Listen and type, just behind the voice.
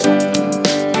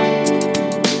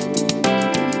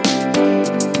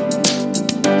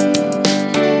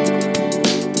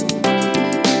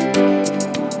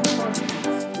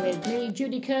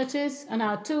Curtis, and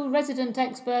our two resident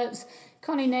experts,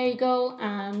 Connie Nagel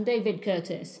and David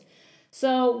Curtis.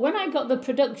 So when I got the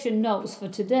production notes for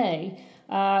today,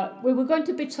 we were going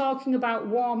to be talking about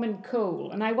warm and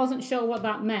cool, and I wasn't sure what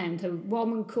that meant.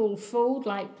 Warm and cool food,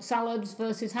 like salads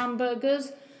versus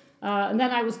hamburgers. And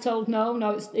then I was told, no,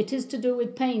 it is to do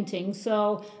with painting.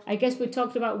 So I guess we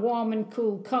talked about warm and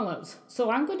cool colours. So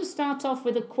I'm going to start off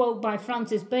with a quote by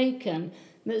Francis Bacon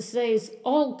that says,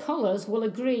 "All colours will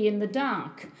agree in the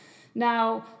dark."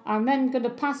 Now, I'm then going to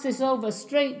pass this over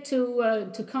straight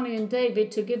to Connie and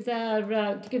David to give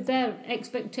their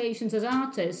expectations as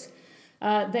artists.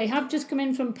 They have just come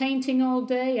in from painting all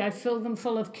day. I filled them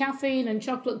full of caffeine and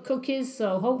chocolate cookies,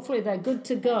 so hopefully they're good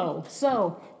to go.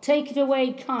 So, take it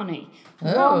away, Connie.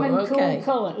 Warm and cool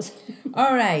colours.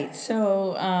 All right.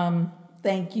 So,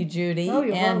 thank you, Judy. Oh,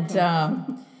 you're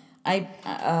welcome.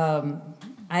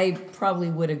 I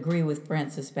probably would agree with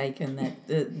Francis Bacon that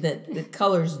the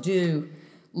colors do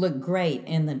look great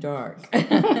in the dark.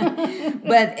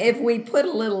 But if we put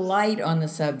a little light on the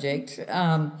subject,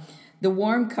 the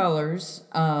warm colors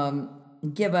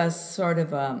give us sort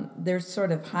of they're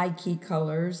sort of high key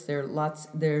colors. There's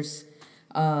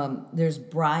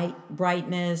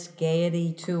brightness,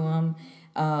 gaiety to them.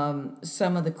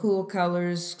 Some of the cool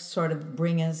colors sort of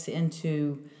bring us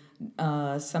into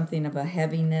something of a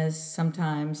heaviness,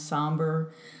 sometimes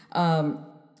somber.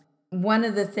 One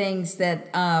of the things that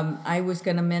I was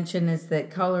going to mention is that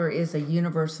color is a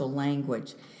universal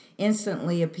language.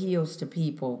 Instantly appeals to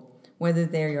people, whether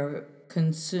they're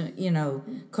connoisseurs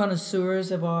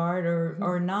of art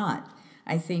or not.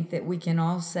 I think that we can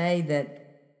all say that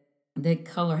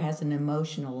color has an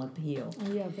emotional appeal.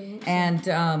 Yeah, very much. And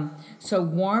so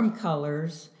warm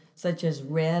colors, such as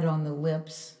red on the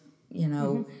lips,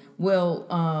 will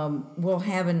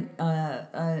have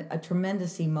a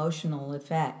tremendous emotional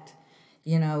effect.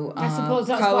 I suppose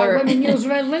that's color. why women use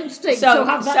red lipstick to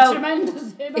have that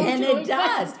tremendous emotional and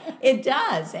effect. It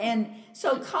does. And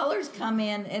so colors come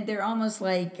in, and they're almost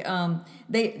like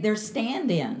they're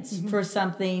stand-ins for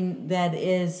something that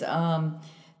is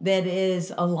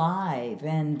alive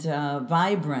and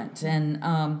vibrant. And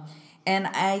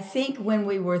I think when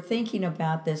we were thinking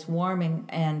about this warm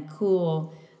and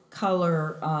cool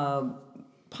color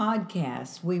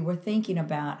podcast, we were thinking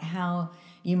about how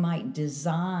you might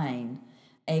design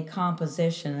a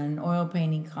composition, an oil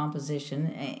painting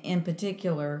composition. In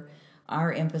particular,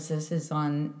 our emphasis is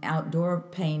on outdoor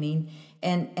painting,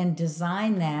 and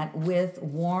design that with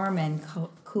warm and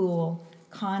cool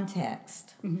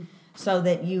context, so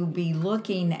that you be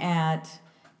looking at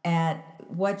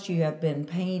what you have been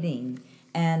painting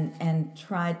and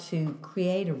try to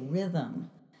create a rhythm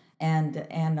and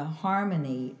a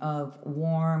harmony of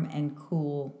warm and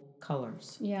cool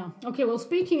colors. Yeah. Okay, well,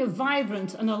 speaking of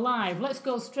vibrant and alive, let's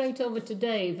go straight over to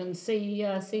Dave and see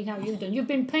how you've done. You've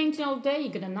been painting all day. You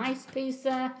got a nice piece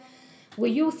there. Were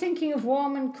you thinking of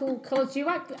warm and cool colours? Do you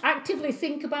actively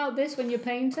think about this when you're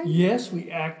painting? Yes, we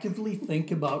actively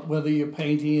think about whether your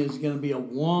painting is going to be a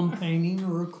warm painting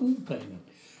or a cool painting.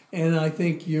 And I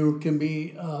think you can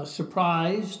be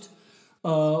surprised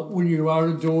when you're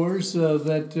outdoors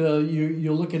that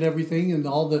you look at everything and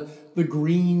all the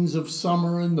greens of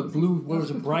summer and the blue,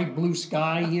 bright blue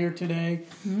sky here today.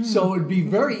 So it'd be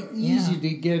very easy to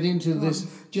get into this,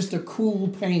 just a cool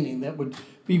painting that would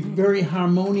be very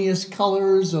harmonious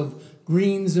colors of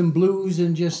greens and blues,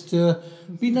 and just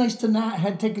be nice to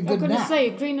take a good nap. I'm going to say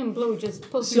green and blue just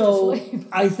puts so me to sleep.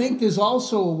 I think there's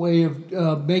also a way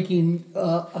of making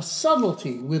a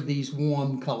subtlety with these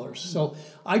warm colors. So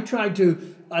I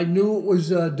knew it was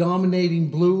dominating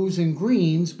blues and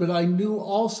greens, but I knew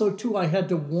also too I had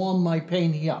to warm my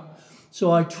painting up.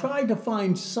 So I tried to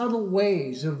find subtle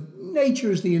ways of,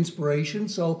 nature's the inspiration,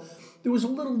 so there was a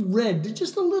little red,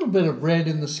 just a little bit of red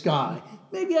in the sky.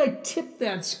 Maybe I tipped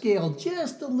that scale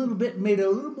just a little bit, made it a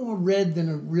little more red than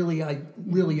I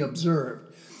really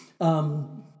observed.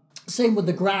 Same with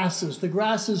the grasses. The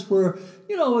grasses were,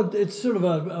 it's sort of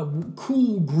a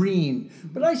cool green.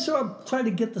 But I sort of tried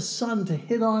to get the sun to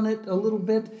hit on it a little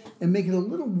bit and make it a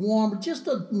little warmer, just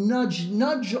to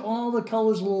nudge all the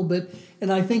colors a little bit.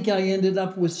 And I think I ended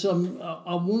up with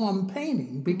a warm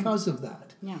painting because of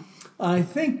that. Yeah. I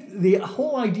think the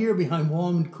whole idea behind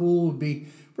warm and cool would be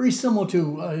very similar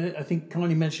to, I think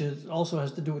Connie mentioned, it also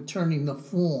has to do with turning the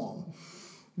form.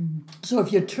 So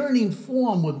if you're turning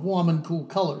form with warm and cool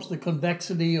colors, the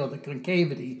convexity or the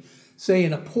concavity, say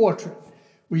in a portrait,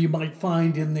 where you might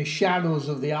find in the shadows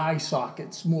of the eye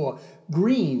sockets more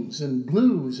greens and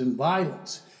blues and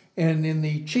violets. And in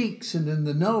the cheeks and in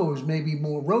the nose, maybe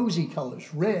more rosy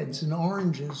colors, reds and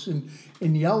oranges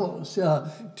and yellows,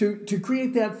 to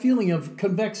create that feeling of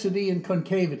convexity and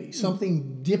concavity,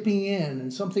 something dipping in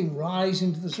and something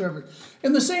rising to the surface.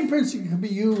 And the same principle can be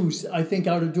used, I think,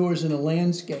 out of doors in a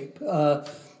landscape.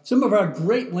 Some of our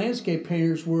great landscape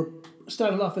painters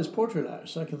started off as portrait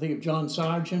artists. I can think of Joaquin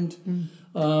Sargent,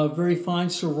 very fine.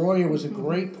 Sorolla was a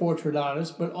great portrait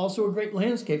artist, but also a great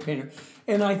landscape painter.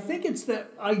 And I think it's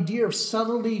that idea of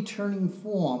subtly turning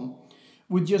form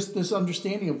with just this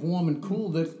understanding of warm and cool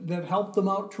that helped them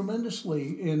out tremendously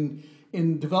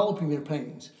in developing their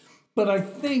paintings. But I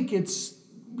think it's,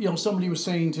 somebody was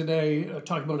saying today,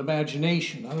 talking about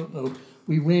imagination. I don't know,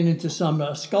 we ran into some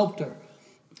sculptor,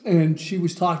 and she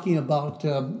was talking about,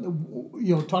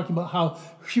 how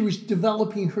she was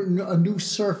developing a new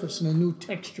surface and a new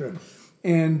texture.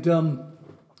 And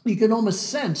you can almost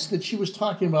sense that she was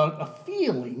talking about a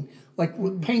feeling like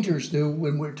what painters do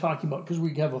when we're talking about, because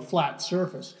we have a flat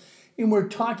surface, and we're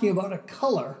talking about a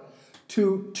color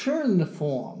to turn the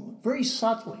form very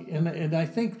subtly. And I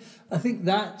think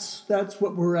that's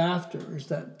what we're after, is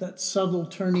that subtle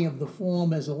turning of the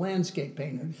form as a landscape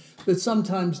painter that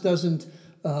sometimes doesn't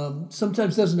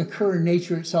occur in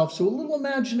nature itself. So a little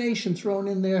imagination thrown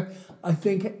in there, I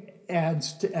think,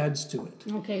 adds to it.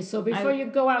 Okay, so before you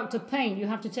go out to paint, you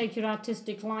have to take your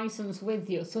artistic license with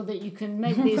you so that you can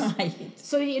make these. Right.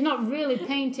 So you're not really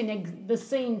painting the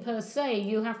scene per se.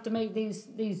 You have to make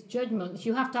these judgments.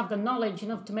 You have to have the knowledge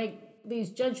enough to make these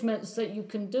judgments that you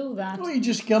can do that. Well, you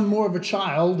just become more of a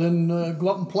child and go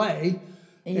out and play.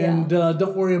 Yeah. And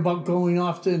don't worry about going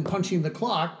off and punching the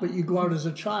clock, but you go out as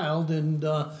a child and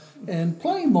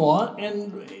play more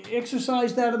and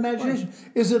exercise that imagination.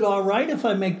 Is it all right if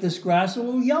I make this grass a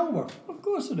little yellower? Of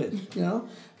course it is.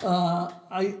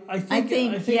 I think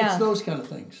it's those kind of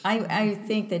things. I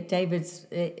think that David's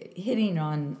hitting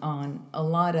on a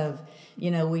lot of,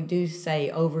 we do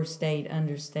say overstate,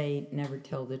 understate, never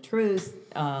tell the truth,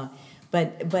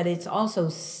 but it's also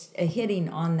hitting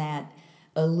on that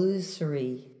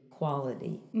illusory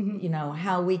quality,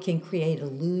 how we can create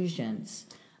illusions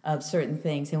of certain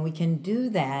things, and we can do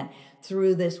that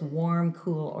through this warm,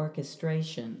 cool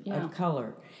orchestration of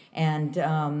color, and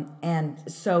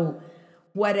so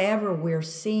whatever we're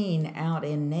seeing out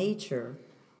in nature,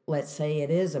 let's say it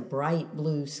is a bright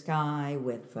blue sky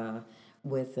with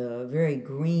a very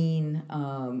green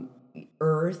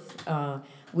earth,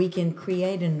 we can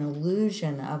create an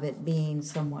illusion of it being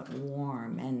somewhat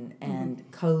warm and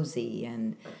cozy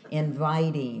and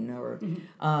inviting, or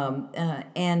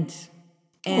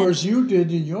or as you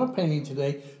did in your painting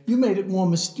today, you made it more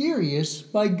mysterious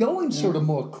by going sort of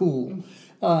more cool.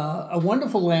 A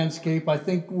wonderful landscape, I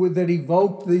think, that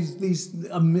evoked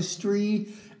a mystery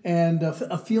and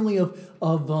a feeling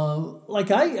of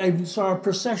like I saw a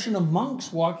procession of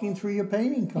monks walking through your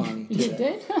painting, Connie. Today. You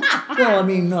did? Well, I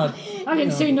mean, not. I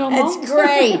didn't see no monks. That's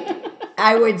great.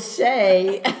 I would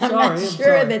say, I'm not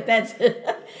sure that's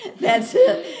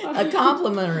a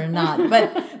compliment or not,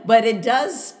 but it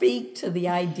does speak to the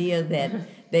idea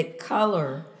that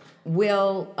color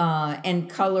will and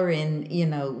color in,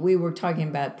 we were talking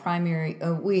about primary,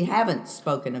 we haven't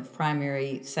spoken of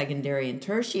primary, secondary, and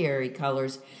tertiary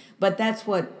colors, but that's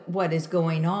what is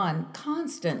going on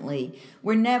constantly.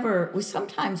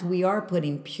 Sometimes we are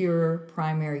putting pure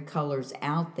primary colors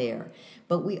out there,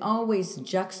 but we always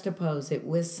juxtapose it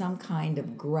with some kind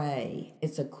of gray.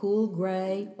 It's a cool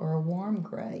gray or a warm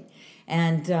gray.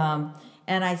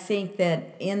 And I think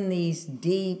that in these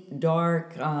deep,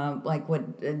 dark, like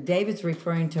what David's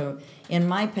referring to, in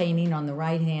my painting on the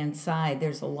right-hand side,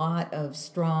 there's a lot of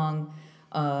strong,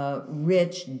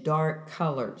 rich, dark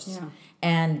colors. Yeah.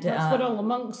 And that's what all the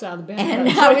monks are. And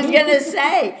I was going to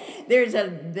say,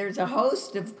 there's a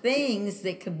host of things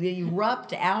that could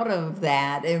erupt out of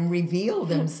that and reveal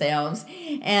themselves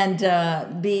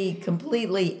and be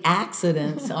completely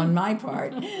accidents on my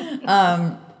part.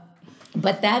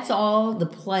 But that's all the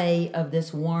play of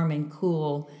this warm and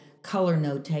cool color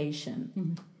notation.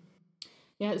 Mm-hmm.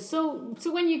 Yeah, so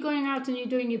when you're going out and you're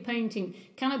doing your painting,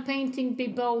 can a painting be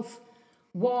both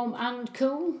warm and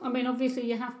cool? I mean, obviously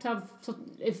you have to have,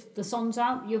 if the sun's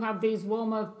out, you have these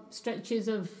warmer stretches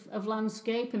of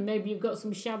landscape, and maybe you've got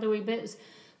some shadowy bits,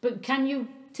 but can you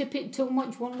tip it too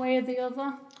much one way or the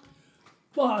other?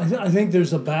 Well, I think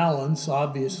there's a balance,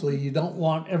 obviously. You don't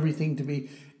want everything to be...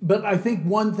 But I think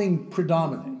one thing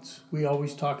predominates. We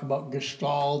always talk about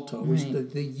gestalt, always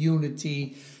the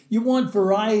unity. You want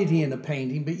variety in a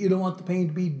painting, but you don't want the painting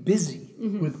to be busy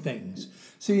with things.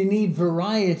 So you need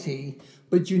variety,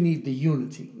 but you need the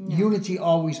unity. Yeah. Unity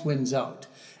always wins out.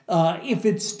 If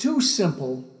it's too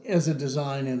simple, as a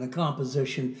design and a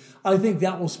composition, I think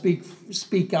that will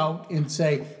speak out and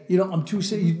say, I'm too,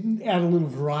 you add a little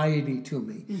variety to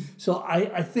me. So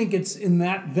I think it's in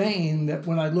that vein that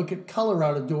when I look at color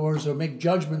out of doors or make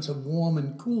judgments of warm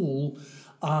and cool,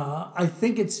 I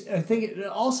think it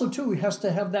also too has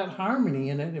to have that harmony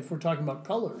in it if we're talking about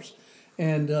colors.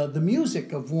 And the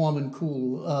music of warm and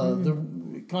cool,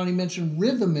 Connie mentioned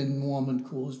rhythm in warm and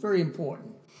cool is very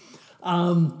important.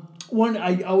 One,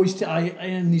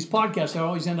 in these podcasts, I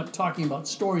always end up talking about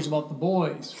stories about the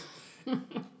boys.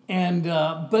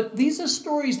 But these are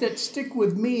stories that stick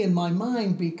with me in my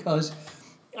mind because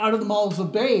out of the mouths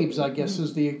of babes, I guess,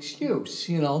 is the excuse,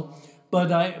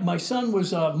 But my son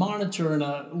was a monitor in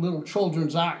a little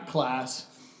children's art class,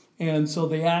 and so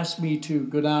they asked me to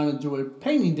go down and do a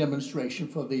painting demonstration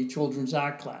for the children's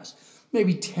art class.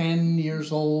 Maybe 10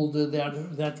 years old.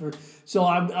 So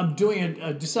I'm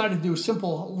decided to do a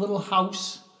simple little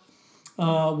house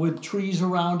with trees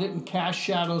around it and cast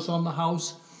shadows on the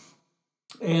house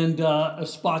and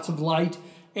spots of light.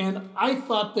 And I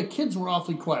thought the kids were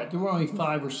awfully quiet. There were only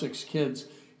 5 or 6 kids.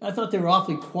 I thought they were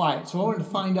awfully quiet, so I wanted to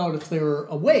find out if they were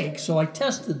awake. So I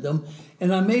tested them,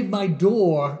 and I made my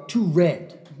door too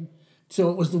red. So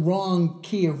it was the wrong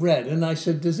key of red. And I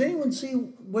said, does anyone see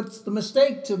what's the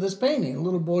mistake to this painting? A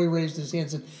little boy raised his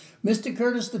hand and said, Mr.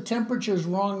 Curtis, the temperature's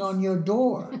wrong on your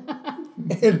door.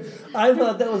 And I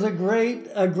thought that was a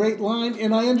great line.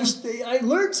 And I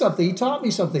learned something. He taught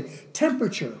me something.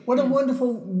 Temperature. What a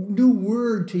wonderful new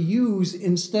word to use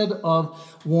instead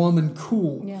of warm and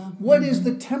cool. Yeah. What is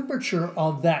the temperature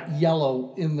of that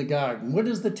yellow in the garden? What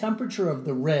is the temperature of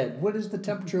the red? What is the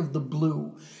temperature of the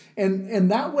blue? And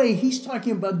that way he's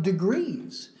talking about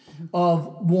degrees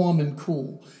of warm and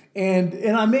cool.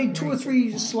 And I made 2 or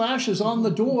 3 slashes on the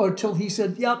door till he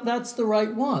said, yep, that's the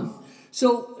right one.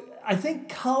 So I think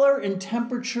color and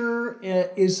temperature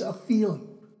is a feeling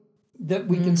that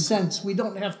we can sense. We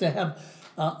don't have to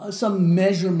have some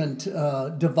measurement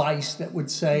device that would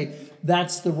say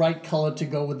that's the right color to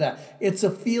go with that. It's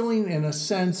a feeling and a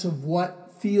sense of what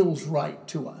feels right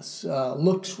to us,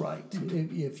 looks right,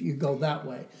 if you go that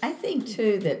way. I think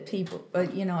too that people,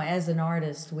 as an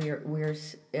artist, we're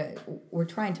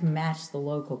trying to match the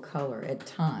local color at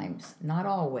times, not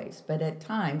always, but at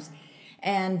times,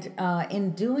 and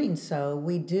in doing so,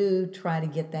 we do try to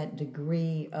get that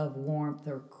degree of warmth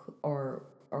or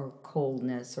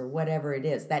coldness or whatever it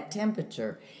is, that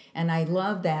temperature. And I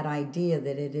love that idea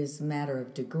that it is a matter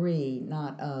of degree,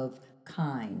 not of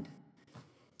kind.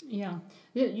 Yeah.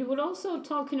 You were also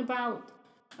talking about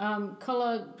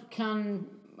colour can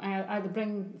either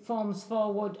bring forms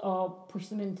forward or push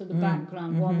them into the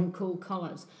background, warm and cool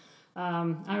colours.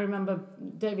 I remember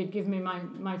David giving me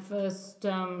my first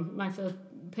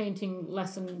painting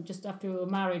lesson just after we were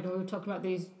married, and we were talking about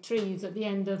these trees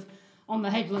on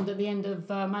the headland at the end of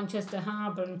Manchester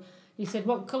Harbour, and he said,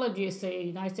 what colour do you see?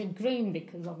 And I said, green,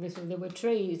 because obviously there were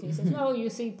trees. And he says, no, you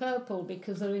see purple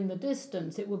because they're in the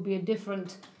distance. It would be a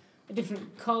different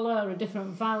colour, a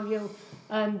different value.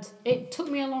 And it took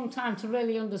me a long time to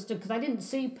really understand, because I didn't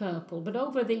see purple. But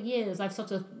over the years, I've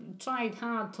sort of tried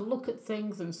hard to look at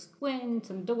things and squint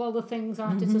and do all the things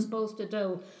artists are supposed to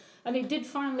do. And it did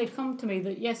finally come to me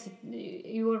that, yes,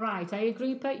 you were right. I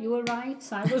agree, Pet, you were right.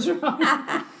 I was wrong.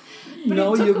 But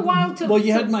it took a while to... Well,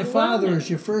 you had my father as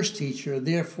your first teacher,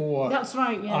 therefore... That's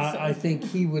right, yes. I think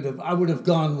I would have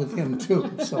gone with him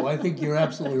too. So I think you're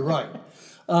absolutely right.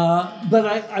 But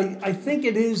I think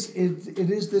it is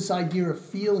this idea of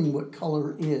feeling what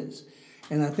color is.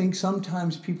 And I think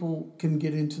sometimes people can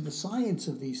get into the science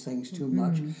of these things too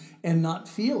much and not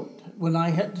feel it. When I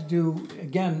had to do,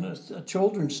 again, a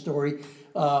children's story,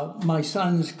 my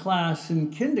son's class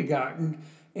in kindergarten,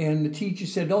 and the teacher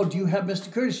said, do you have,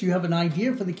 Mr. Curtis, you have an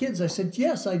idea for the kids? I said,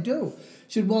 yes, I do.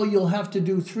 She said, well, you'll have to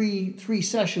do three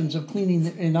sessions of cleaning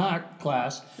in art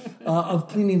class, of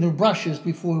cleaning the brushes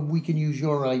before we can use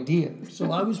your idea.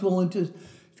 So I was willing to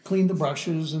clean the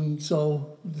brushes, and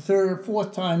so the third or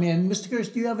fourth time in, Mr. Curtis,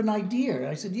 do you have an idea?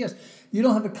 I said, yes. You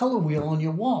don't have a color wheel on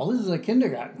your wall. This is a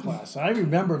kindergarten class. I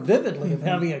remember vividly of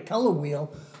having a color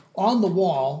wheel on the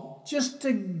wall just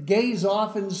to gaze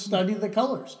off and study the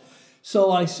colors.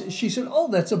 So she said,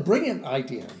 that's a brilliant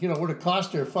idea. It would have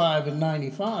cost her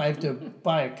 $5.95 to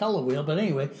buy a color wheel. But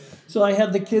anyway, so I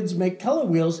had the kids make color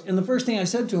wheels. And the first thing I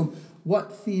said to them,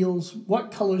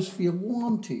 what colors feel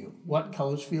warm to you? What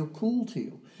colors feel cool to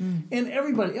you? And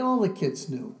everybody, all the kids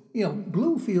knew,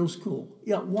 blue feels cool.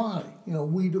 Yeah, why?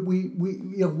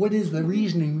 What is the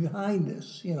reasoning behind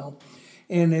this?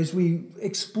 And as we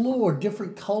explore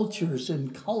different cultures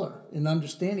and color and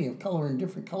understanding of color in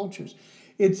different cultures,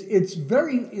 it's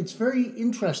very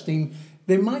interesting.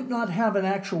 They might not have an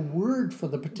actual word for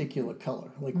the particular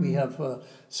color. Like we have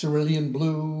cerulean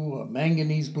blue,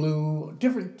 manganese blue,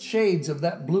 different shades of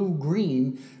that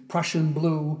blue-green, Prussian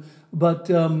blue. But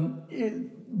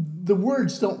the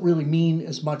words don't really mean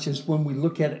as much as when we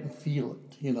look at it and feel it,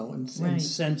 and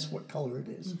sense what color it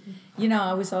is.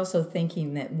 I was also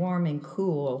thinking that warm and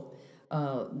cool,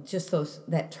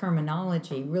 that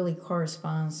terminology really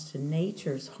corresponds to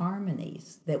nature's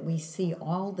harmonies that we see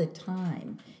all the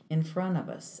time in front of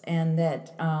us, and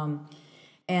that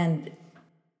and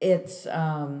it's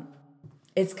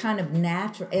kind of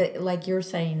natural, like you're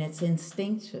saying, it's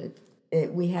instinctive.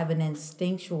 We have an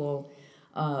instinctual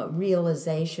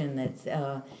realization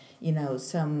that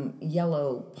some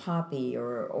yellow poppy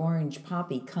or orange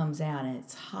poppy comes out and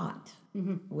it's hot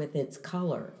with its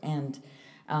color, and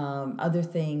other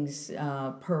things,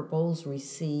 purples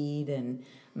recede and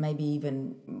maybe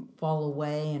even fall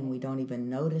away, and we don't even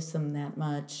notice them that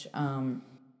much.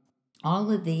 All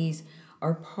of these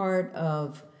are part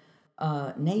of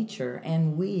nature,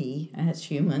 and we as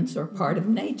humans are part of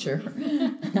nature.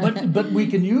 but we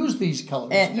can use these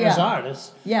colors as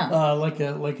artists. Yeah. Like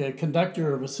a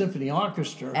conductor of a symphony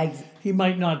orchestra. He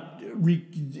might not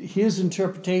his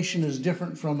interpretation is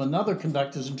different from another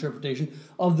conductor's interpretation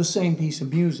of the same piece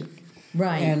of music.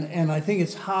 Right. And I think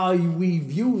it's how we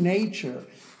view nature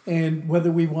and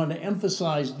whether we want to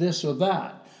emphasize this or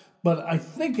that. But I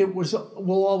think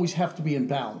will always have to be in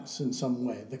balance in some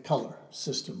way, the color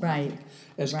system. Right.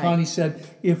 As Connie said,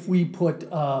 if we put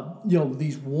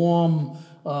these warm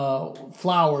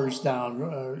flowers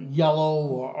down, yellow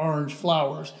or orange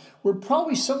flowers, we're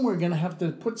probably somewhere going to have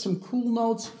to put some cool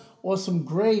notes or some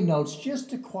gray notes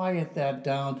just to quiet that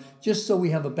down, just so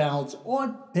we have a balance.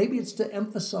 Or maybe it's to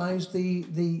emphasize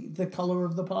the color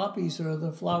of the poppies or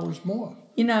the flowers more.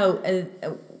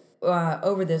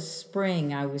 Over this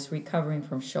spring, I was recovering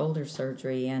from shoulder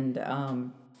surgery, and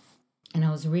I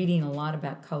was reading a lot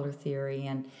about color theory,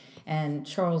 and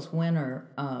Charles Winter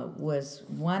was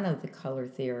one of the color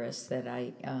theorists that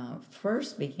I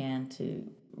first began to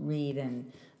read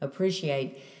and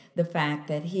appreciate the fact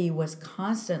that he was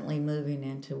constantly moving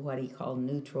into what he called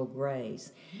neutral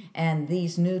grays. And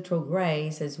these neutral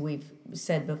grays, as we've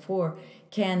said before,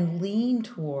 can lean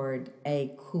toward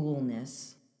a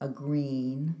coolness, a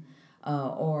green,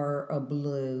 or a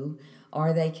blue,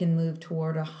 or they can move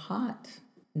toward a hot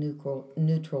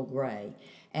neutral gray.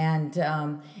 And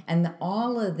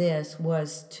all of this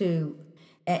was to,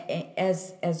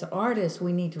 as artists,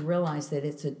 we need to realize that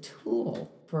it's a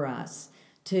tool for us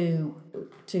to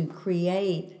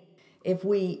create. If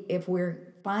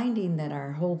we're finding that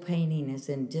our whole painting is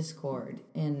in discord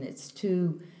and it's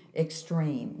too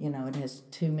extreme, it has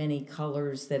too many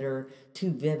colors that are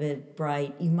too vivid,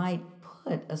 bright, you might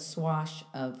put a swash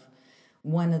of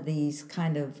one of these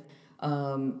kind of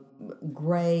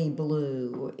gray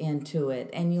blue into it,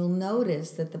 and you'll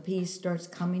notice that the piece starts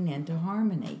coming into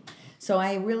harmony. So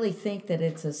I really think that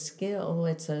it's a skill,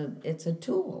 it's a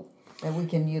tool that we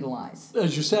can utilize.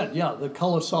 As you said, the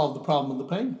color solved the problem of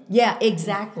the painting. Yeah,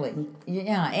 exactly.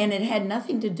 Yeah, and it had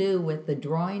nothing to do with the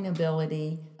drawing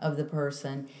ability of the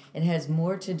person. It has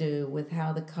more to do with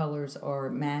how the colors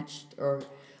are matched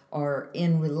or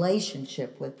in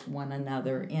relationship with one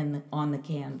another on the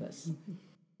canvas.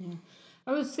 Yeah.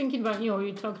 I was thinking about,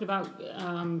 you're talking about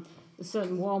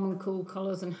certain warm and cool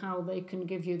colours and how they can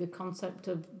give you the concept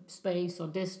of space or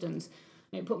distance.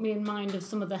 And it put me in mind of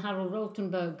some of the Harold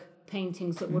Rothenberg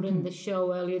paintings that were in the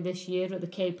show earlier this year at the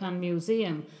Cape Ann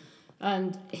Museum.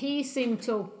 And he seemed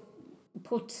to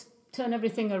turn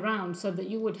everything around so that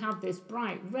you would have this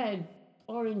bright red,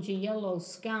 orangey yellow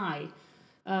sky,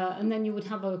 and then you would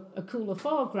have a cooler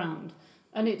foreground.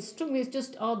 And it struck me as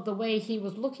just odd the way he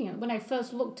was looking at it. When I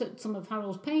first looked at some of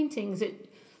Harold's paintings,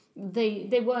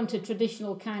 they weren't a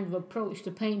traditional kind of approach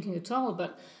to painting at all,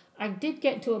 but I did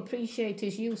get to appreciate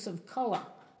his use of colour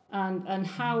and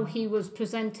how he was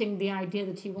presenting the idea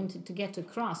that he wanted to get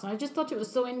across. And I just thought it was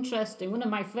so interesting. One of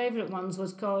my favourite ones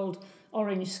was called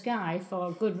Orange Sky,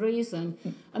 for good reason.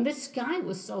 And this sky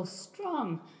was so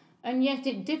strong, and yet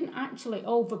it didn't actually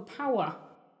overpower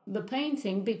the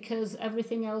painting because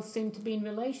everything else seemed to be in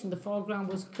relation. The foreground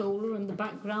was cooler and the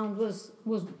background was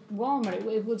warmer.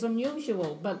 It was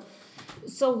unusual. But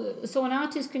so an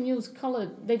artist can use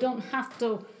colour. They don't have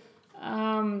to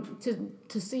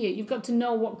see it. You've got to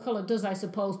know what colour does, I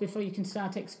suppose, before you can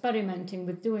start experimenting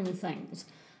with doing things.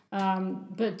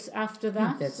 But after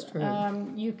that, that's true.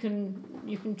 You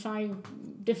can try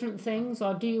different things,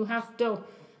 or do you have to?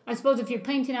 I suppose if you're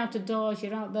painting out of doors,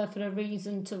 you're out there for a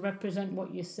reason to represent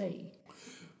what you see.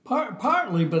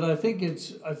 Partly, but I think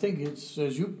it's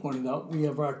as you pointed out, we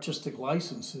have artistic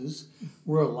licenses.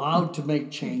 We're allowed to make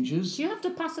changes. Do you have to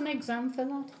pass an exam for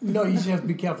that? No, you just have to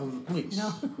be careful of the police.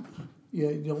 No.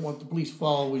 You don't want the police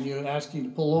follow when you're asking to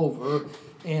pull over,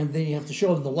 and then you have to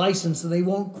show them the license, so they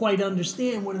won't quite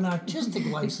understand what an artistic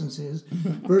license is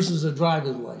versus a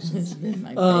driver's license.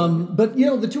 But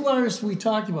the two artists we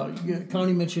talked about,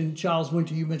 Connie mentioned Charles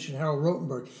Winter, you mentioned Harold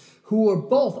Rotenberg, who are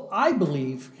both, I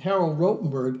believe, Harold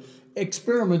Rotenberg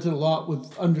experimented a lot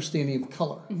with understanding of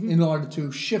color in order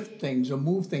to shift things or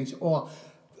move things, or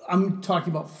I'm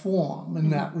talking about form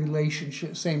and that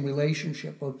same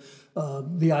relationship of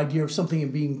the idea of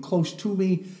something being close to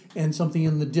me and something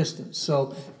in the distance.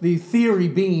 So the theory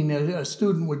being, a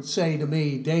student would say to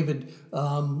me, David,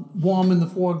 warm in the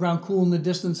foreground, cool in the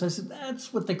distance. I said,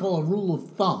 that's what they call a rule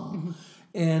of thumb.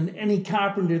 And any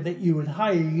carpenter that you would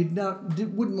hire,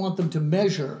 wouldn't want them to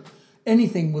measure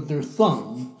anything with their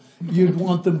thumb. You'd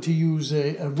want them to use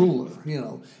a ruler,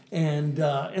 And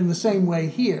in the same way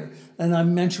here, and I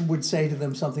would say to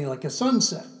them something like a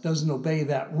sunset doesn't obey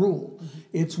that rule.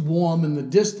 It's warm in the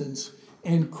distance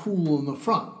and cool in the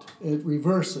front. It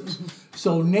reverses.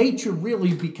 So nature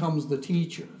really becomes the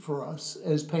teacher for us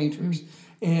as painters,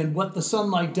 and what the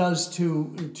sunlight does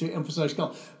to emphasize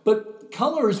color. But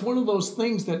color is one of those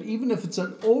things that even if it's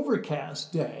an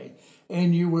overcast day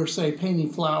and you were, say,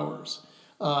 painting flowers,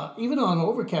 even on an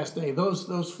overcast day,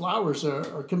 those flowers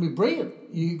can be brilliant.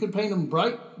 You could paint them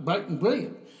bright and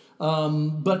brilliant.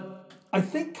 But I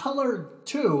think color,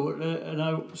 too, and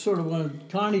I sort of wanted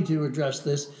Connie to address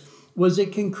this, was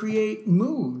it can create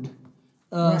mood.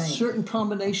 Certain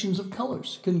combinations of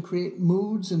colors can create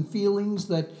moods and feelings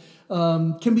that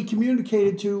can be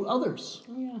communicated to others.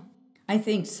 Yeah. I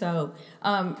think so.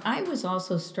 I was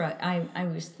also struck, I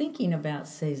was thinking about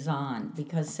Cézanne,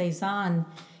 because Cézanne,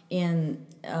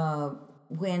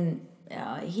 when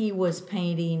he was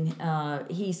painting,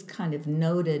 he's kind of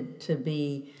noted to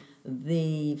be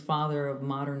the father of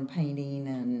modern painting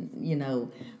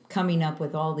and, coming up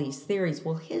with all these theories.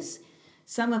 Well,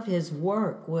 some of his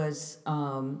work was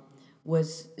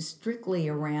strictly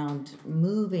around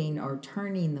moving or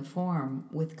turning the form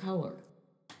with color.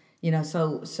 And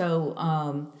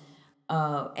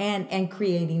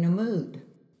creating a mood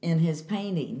in his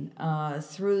painting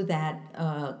through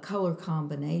that color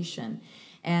combination.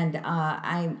 And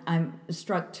I'm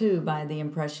struck too by the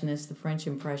Impressionists, the French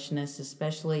Impressionists,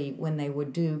 especially when they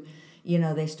would do,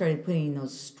 they started putting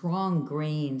those strong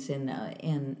greens in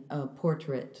a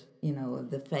portrait, of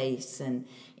the face, and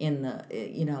in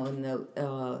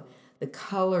the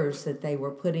colors that they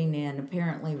were putting in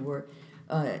apparently were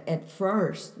at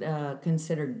first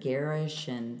considered garish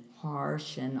and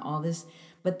harsh and all this,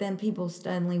 but then people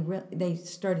suddenly they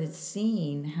started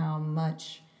seeing how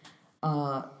much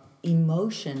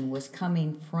emotion was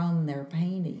coming from their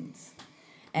paintings,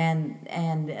 and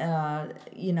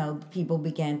people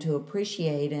began to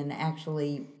appreciate and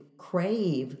actually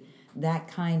crave that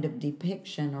kind of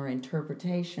depiction or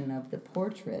interpretation of the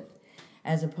portrait,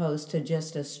 as opposed to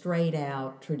just a straight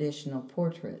out traditional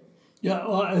portrait. Yeah,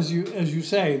 well, as you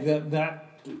say, that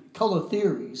color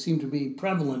theory seemed to be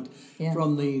prevalent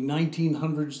from the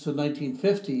 1900s to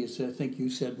 1950s. I think you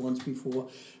said once before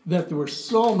that there were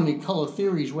so many color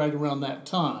theories right around that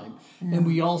time. Yeah. And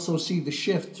we also see the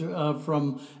shift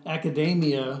from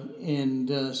academia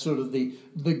and sort of the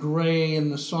gray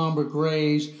and the somber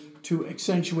grays to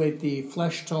accentuate the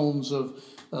flesh tones of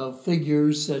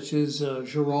figures such as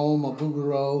Gérôme or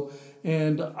Bouguereau.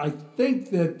 And I think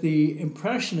that the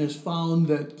Impressionists found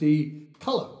that the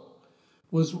color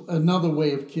was another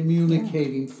way of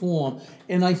communicating form.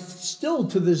 And I still,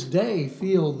 to this day,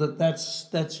 feel that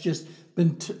that's just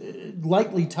been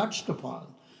lightly touched upon.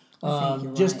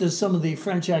 Just as some of the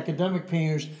French academic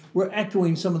painters were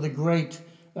echoing some of the great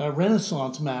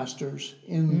Renaissance masters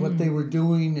in what they were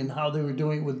doing and how they were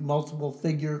doing it with multiple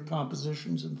figure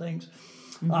compositions and things.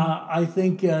 I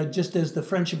think just as the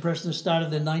French Impressionists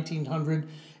started in 1900,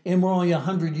 and we're only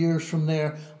 100 years from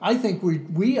there, I think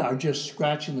we are just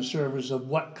scratching the surface of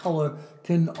what color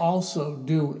can also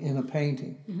do in a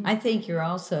painting. I think you're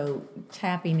also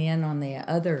tapping in on the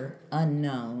other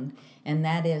unknown, and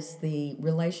that is the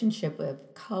relationship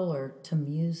of color to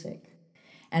music.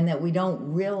 And that we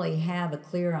don't really have a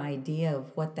clear idea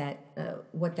of what that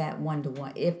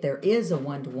one-to-one, if there is a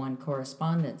one-to-one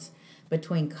correspondence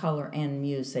between color and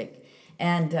music.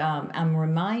 And I'm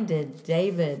reminded,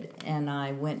 David and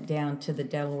I went down to the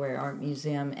Delaware Art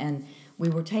Museum, and we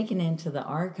were taken into the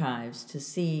archives to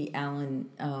see Charles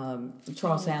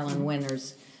Allen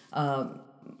Winter's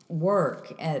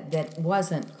work that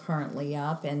wasn't currently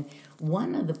up, and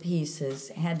one of the pieces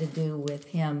had to do with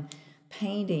him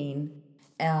painting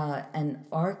an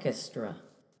orchestra.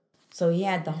 So he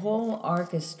had the whole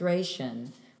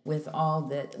orchestration with all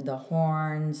the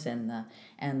horns and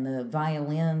the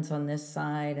violins on this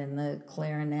side and the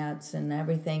clarinets and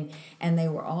everything, and they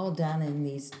were all done in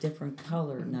these different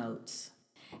color notes.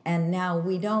 And now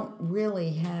we don't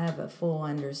really have a full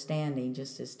understanding,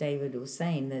 just as David was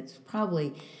saying, that's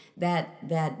probably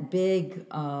that big,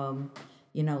 boom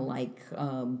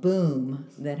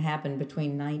that happened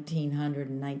between 1900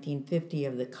 and 1950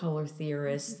 of the color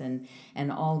theorists and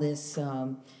all this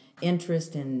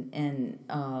interest and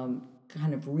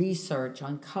kind of research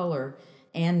on color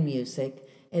and music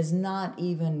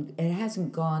it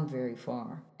hasn't gone very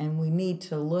far. And we need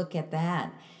to look at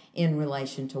that in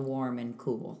relation to warm and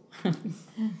cool.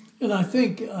 And I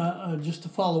think, just to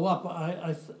follow up,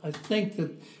 I think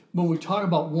that when we talk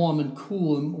about warm and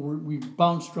cool, and we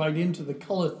bounced right into the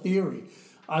color theory,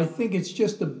 I think it's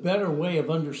just a better way of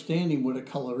understanding what a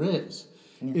color is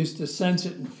to sense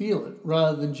it and feel it,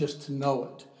 rather than just to know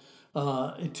it.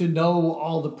 To know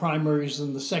all the primaries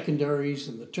and the secondaries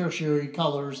and the tertiary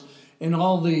colors, and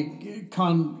all the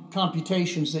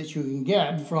computations that you can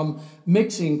get from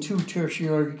mixing two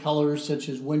tertiary colors such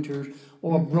as Winter's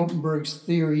or Brotenberg's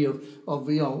theory of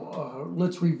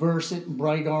let's reverse it in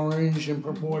bright orange and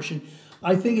proportion.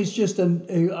 I think it's just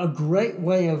a great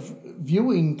way of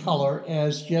viewing color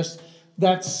as just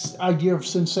that idea of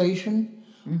sensation,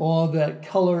 or that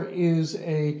color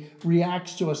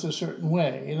reacts to us a certain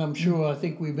way. And I'm sure, I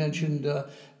think we mentioned the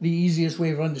easiest way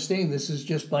of understanding this is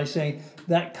just by saying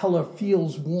that color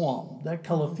feels warm, that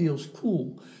color feels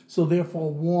cool. So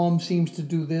therefore warm seems to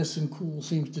do this and cool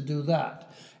seems to do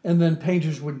that. And then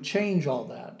painters would change all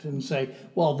that and say,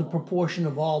 well, the proportion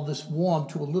of all this warm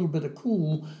to a little bit of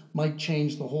cool might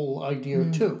change the whole idea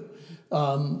too.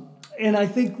 And I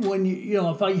think when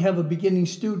if I have a beginning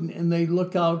student and they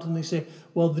look out and they say,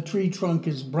 well, the tree trunk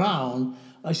is brown,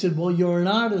 I said, well, you're an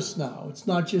artist now. It's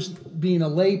not just being a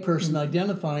lay person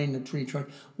identifying the tree trunk.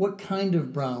 What kind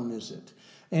of brown is it?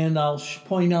 And I'll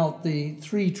point out the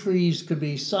three trees could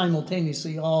be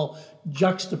simultaneously all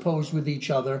juxtaposed with each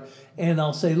other. And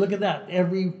I'll say, look at that.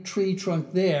 Every tree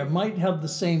trunk there might have the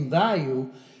same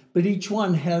value, but each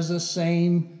one has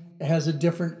a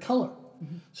different color.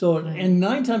 So, and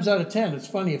 9 times out of 10, it's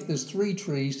funny, if there's 3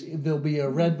 trees, there'll be a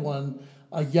red one,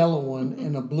 a yellow one,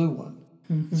 and a blue one.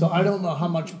 So I don't know how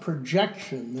much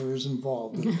projection there is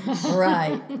involved in this.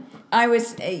 Right. I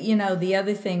was, the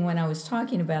other thing when I was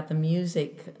talking about the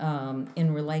music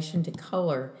in relation to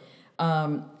color,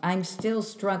 I'm still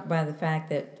struck by the fact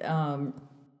that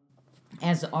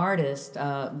as artists,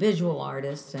 visual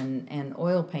artists and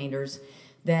oil painters,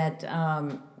 that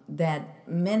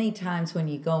many times when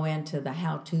you go into the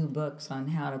how-to books on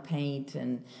how to paint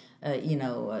and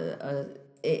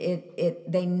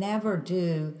they never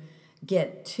do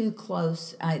get too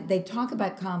close. They talk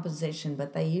about composition,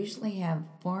 but they usually have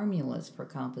formulas for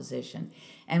composition.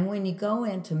 And when you go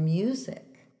into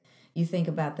music, you think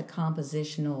about the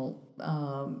compositional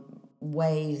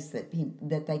ways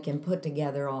that they can put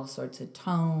together all sorts of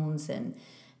tones and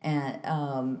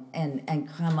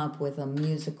come up with a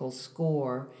musical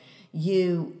score.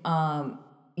 You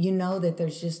know that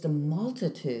there's just a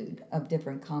multitude of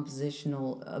different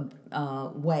compositional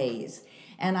ways,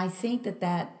 and I think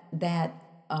that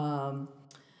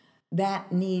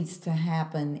needs to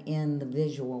happen in the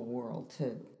visual world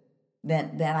too.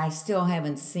 That I still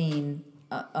haven't seen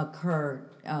occur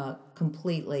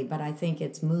completely, but I think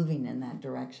it's moving in that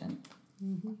direction.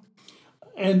 Mm-hmm.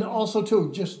 And also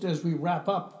too, just as we wrap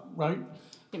up, right?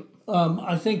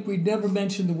 I think we never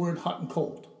mentioned the word hot and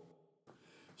cold.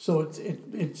 So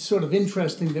it's sort of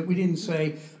interesting that we didn't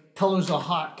say colors are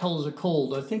hot, colors are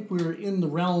cold. I think we're in the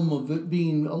realm of it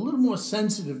being a little more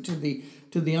sensitive to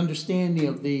the understanding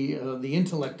of the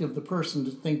intellect of the person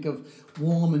to think of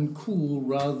warm and cool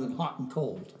rather than hot and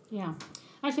cold. Yeah.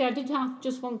 Actually, I did have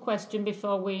just one question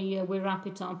before we wrap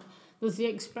it up. There's the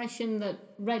expression that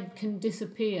red can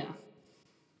disappear.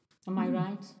 Am I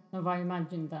right? Have I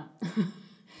imagined that?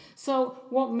 So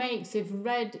what makes, if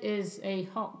red is a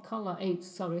hot colour, a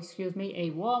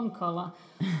warm colour,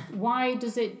 why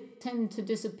does it tend to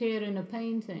disappear in a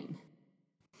painting?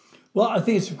 Well, I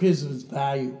think it's because of its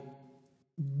value.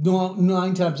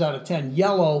 9 times out of 10,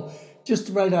 yellow, just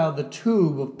right out of the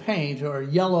tube of paint, or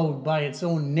yellow by its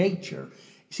own nature,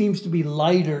 seems to be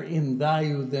lighter in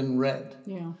value than red.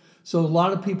 Yeah. So a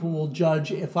lot of people will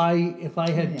judge if I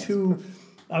had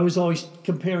I was always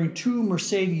comparing 2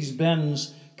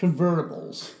 Mercedes-Benz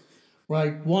convertibles,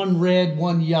 right? One red,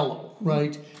 one yellow,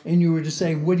 right? And you were to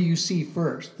say, what do you see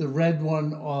first, the red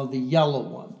one or the yellow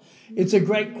one? It's a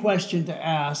great question to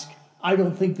ask. I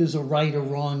don't think there's a right or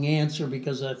wrong answer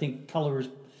because I think color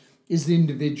is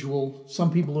individual.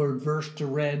 Some people are adverse to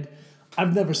red.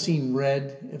 I've never seen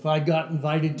red. If I got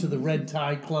invited to the Red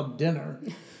Tie Club dinner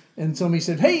and somebody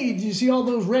said, hey, did you see all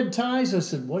those red ties? I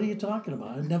said, what are you talking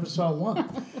about? I never saw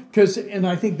one. And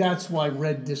I think that's why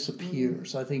red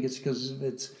disappears. I think it's because of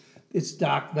its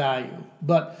dark value.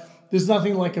 But there's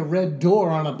nothing like a red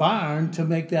door on a barn to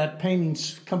make that painting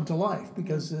come to life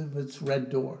because of its red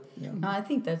door. Yeah. I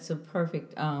think that's a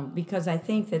perfect, because I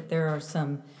think that there are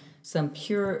some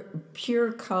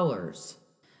pure colors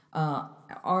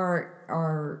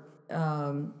are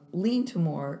lean to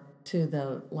more to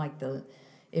the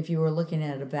if you were looking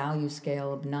at a value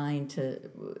scale of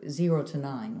 0 to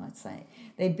 9, let's say,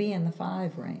 they'd be in the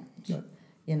 5 range. Right.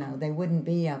 You know, they wouldn't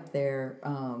be up there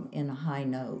in a high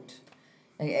note,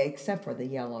 except for the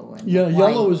yellow and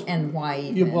white and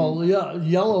white. Yeah,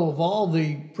 yellow of all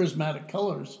the prismatic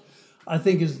colors, I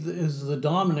think is the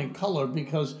dominant color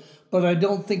but I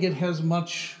don't think it has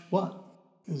much. What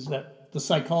is that? The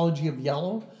psychology of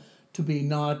yellow to be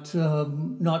not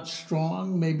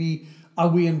strong. Maybe are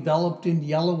we enveloped in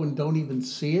yellow and don't even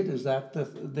see it? Is that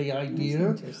the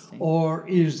idea, or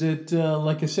is it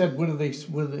like I said?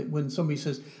 When somebody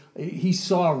says he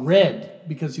saw red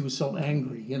because he was so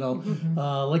angry? You know,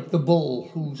 like the bull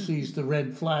who sees the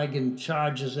red flag and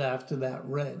charges after that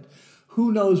red.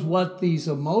 Who knows what these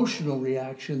emotional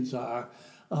reactions are?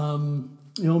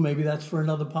 Maybe that's for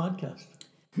another podcast.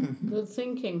 Good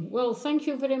thinking. Well, thank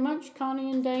you very much,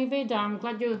 Connie and David. I'm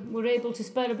glad you were able to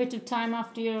spare a bit of time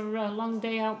after your long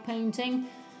day out painting.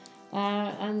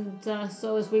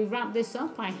 So as we wrap this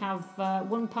up, I have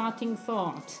one parting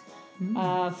thought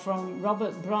from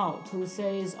Robert Brault, who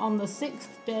says, on the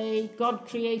 6th day, God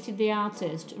created the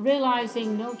artist,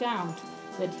 realizing, no doubt,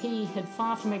 that he had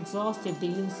far from exhausted the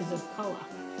uses of colour.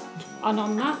 And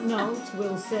on that note,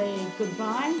 we'll say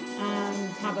goodbye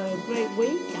and have a great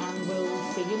week, and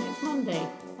we'll see you next Monday.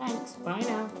 Thanks. Bye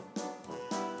now.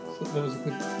 So that was a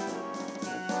good